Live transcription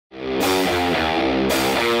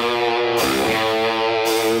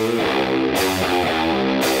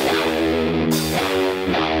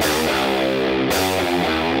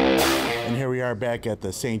back at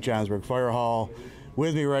the St. Johnsburg Fire Hall.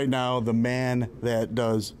 With me right now, the man that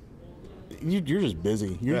does. You're just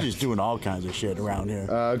busy. You're just doing all kinds of shit around here.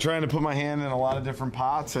 Trying to put my hand in a lot of different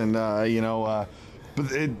pots, and but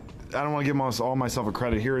I don't want to give all myself a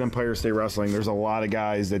credit. Here at Empire State Wrestling, there's a lot of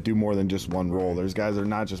guys that do more than just one role. There's guys that are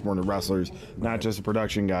not just more than wrestlers, not just a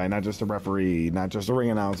production guy, not just a referee, not just a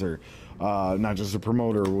ring announcer, not just a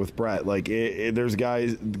promoter with Brett. Like, there's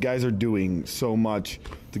guys are doing so much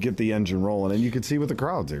to get the engine rolling, and you can see with the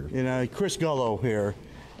crowds here. Chris Gullo here,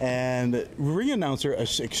 and ring announcer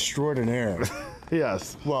extraordinaire.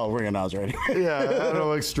 Yes. Well, ring announcer anyway. Yeah, I don't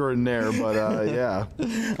know extraordinaire, but yeah.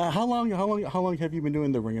 How long have you been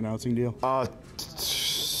doing the ring announcing deal?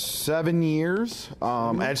 7 years.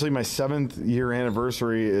 Actually, my 7th year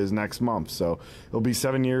anniversary is next month, so it'll be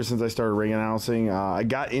 7 years since I started ring announcing. I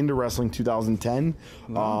got into wrestling 2010,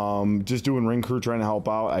 just doing ring crew, trying to help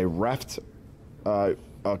out. I reffed a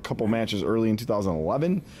couple matches early in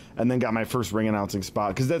 2011, and then got my first ring announcing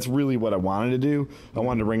spot because that's really what I wanted to do. I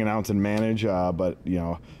wanted to ring announce and manage, but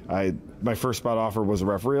my first spot offer was a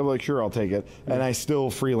referee. I'm like, sure, I'll take it, and I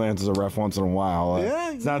still freelance as a ref once in a while.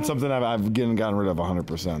 It's not something I've gotten rid of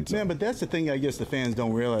 100%. So. Man, but that's the thing I guess the fans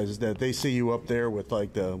don't realize is that they see you up there with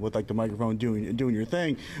the microphone doing your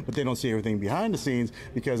thing, but they don't see everything behind the scenes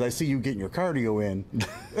because I see you getting your cardio in.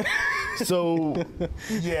 So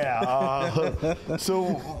yeah,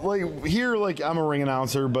 so like here, like I'm a ring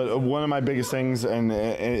announcer, but one of my biggest things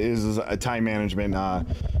is time management.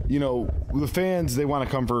 The fans, they want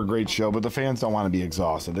to come for a great show, but the fans don't want to be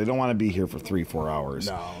exhausted. They don't want to be here for 3-4 hours.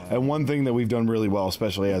 No. And one thing that we've done really well,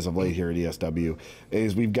 especially as of late here at ESW,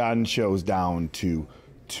 is we've gotten shows down to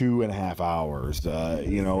 2.5 hours,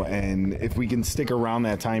 and if we can stick around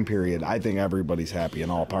that time period, I think everybody's happy in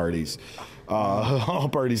all parties. All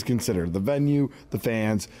parties considered. The venue, the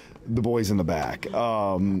fans, the boys in the back.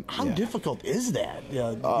 How difficult is that?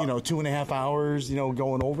 2.5 hours,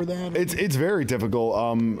 going over that? It's very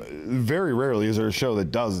difficult. Very rarely is there a show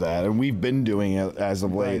that does that, and we've been doing it as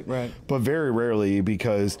of late. Right. But very rarely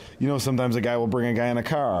because, sometimes a guy will bring a guy in a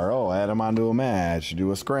car. Oh, add him onto a match,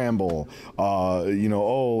 do a scramble. These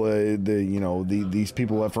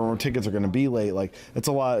people that for tickets are going to be late. Like, it's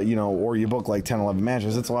a lot, or you book like 10, 11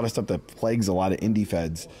 matches. It's a lot of stuff that plagues a lot of indie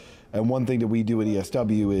feds. And one thing that we do at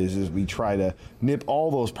ESW is we try to nip all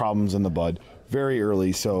those problems in the bud very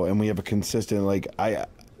early. And we have a consistent,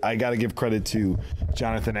 I got to give credit to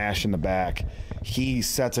Jonathan Ash in the back. He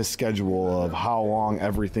sets a schedule of how long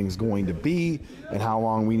everything's going to be and how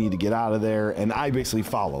long we need to get out of there. And I basically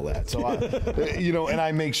follow that. So, and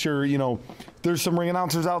I make sure, there's some ring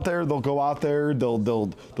announcers out there. They'll go out there.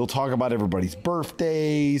 They'll talk about everybody's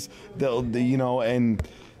birthdays.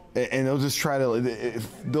 And they'll just try to,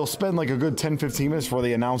 they'll spend like a good 10-15 minutes before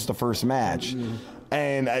they announce the first match.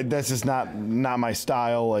 And that's just not my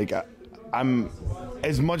style. Like, I'm,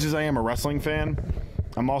 as much as I am a wrestling fan,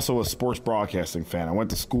 I'm also a sports broadcasting fan. I went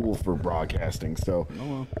to school for broadcasting. So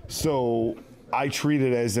I treat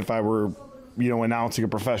it as if I were, announcing a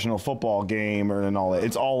professional football game and all that.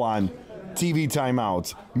 It's all on TV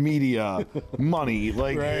timeouts, media, money.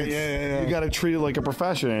 Like, you got to treat it like a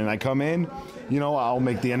profession. And I come in, I'll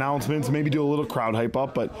make the announcements, maybe do a little crowd hype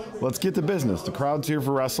up, but let's get to business. The crowd's here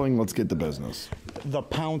for wrestling. Let's get to business. The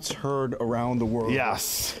pounce heard around the world.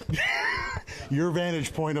 Yes. Your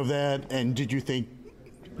vantage point of that, and did you think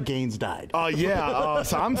Gaines died?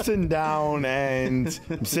 So I'm sitting down, and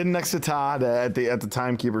I'm sitting next to Todd at the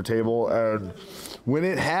timekeeper table. And when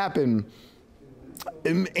it happened,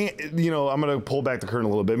 I'm going to pull back the curtain a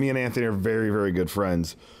little bit. Me and Anthony are very, very good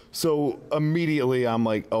friends. So immediately I'm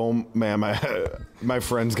like, oh man, my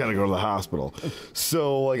friend's got to go to the hospital.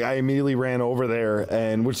 So I immediately ran over there,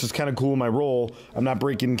 and which is kind of cool in my role. I'm not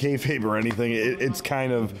breaking kayfabe or anything. It's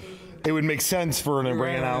kind of, it would make sense for an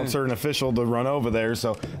ring announcer, an official to run over there.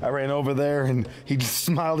 So I ran over there, and he just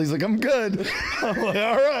smiled. He's like, I'm good. I'm like,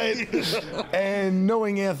 all right. And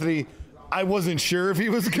knowing Anthony, I wasn't sure if he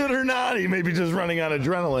was good or not. He may be just running on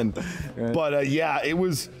adrenaline. Right. But it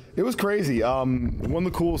was crazy. One of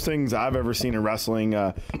the coolest things I've ever seen in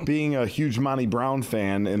wrestling, being a huge Monty Brown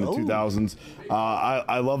fan in the 2000s,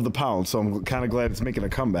 I love the pounce, so I'm kind of glad it's making a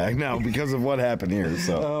comeback now because of what happened here.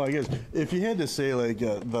 So, I guess if you had to say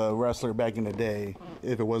the wrestler back in the day,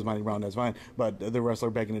 if it was Monty Brown, that's fine. But the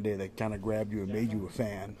wrestler back in the day that kind of grabbed you and made you a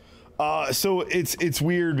fan. So it's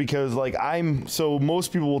weird because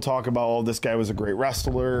most people will talk about, oh, this guy was a great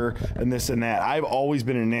wrestler and this and that. I've always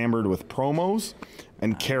been enamored with promos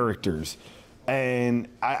and characters. And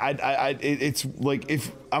it's like,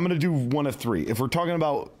 if I'm going to do one of three, if we're talking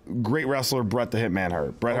about great wrestler, Bret the Hitman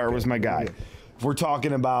Hart. Bret Hart was my guy. If we're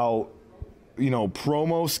talking about,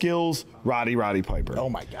 promo skills, Roddy Piper. Oh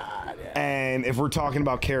my God. Yeah. And if we're talking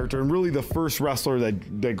about character, and really the first wrestler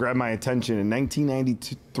that grabbed my attention in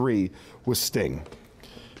 1993 was Sting.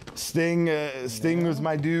 Sting was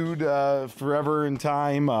my dude forever in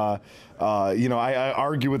time. I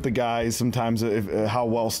argue with the guys sometimes how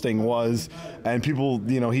well Sting was, and people,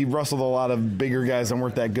 he wrestled a lot of bigger guys that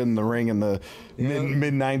weren't that good in the ring in the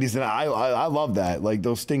mid 90s, and I love that. Like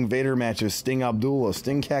those Sting Vader matches, Sting Abdullah,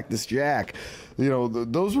 Sting Cactus Jack.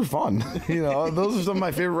 Those were fun. Those are some of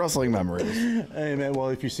my favorite wrestling memories. Hey man, well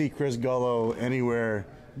if you see Chris Gullo anywhere,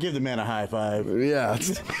 give the man a high five. Yeah.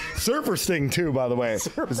 Surfer Sting, too, by the way.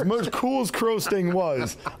 As much cool as Crow Sting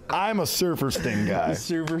was, I'm a Surfer Sting guy.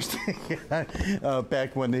 Surfer Sting guy.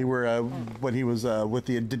 Back when they were, when he was with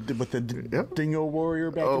the Dingo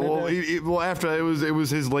Warrior back in the day. After it was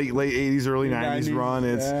his late 80s, early 90s run.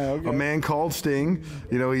 It's A Man Called Sting.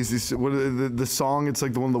 He's the song, it's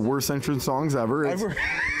like one of the worst entrance songs ever.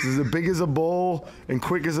 He's as big as a bull and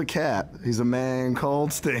quick as a cat. He's a man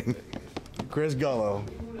called Sting. Chris Gullo.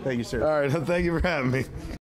 Thank you, sir. All right, thank you for having me.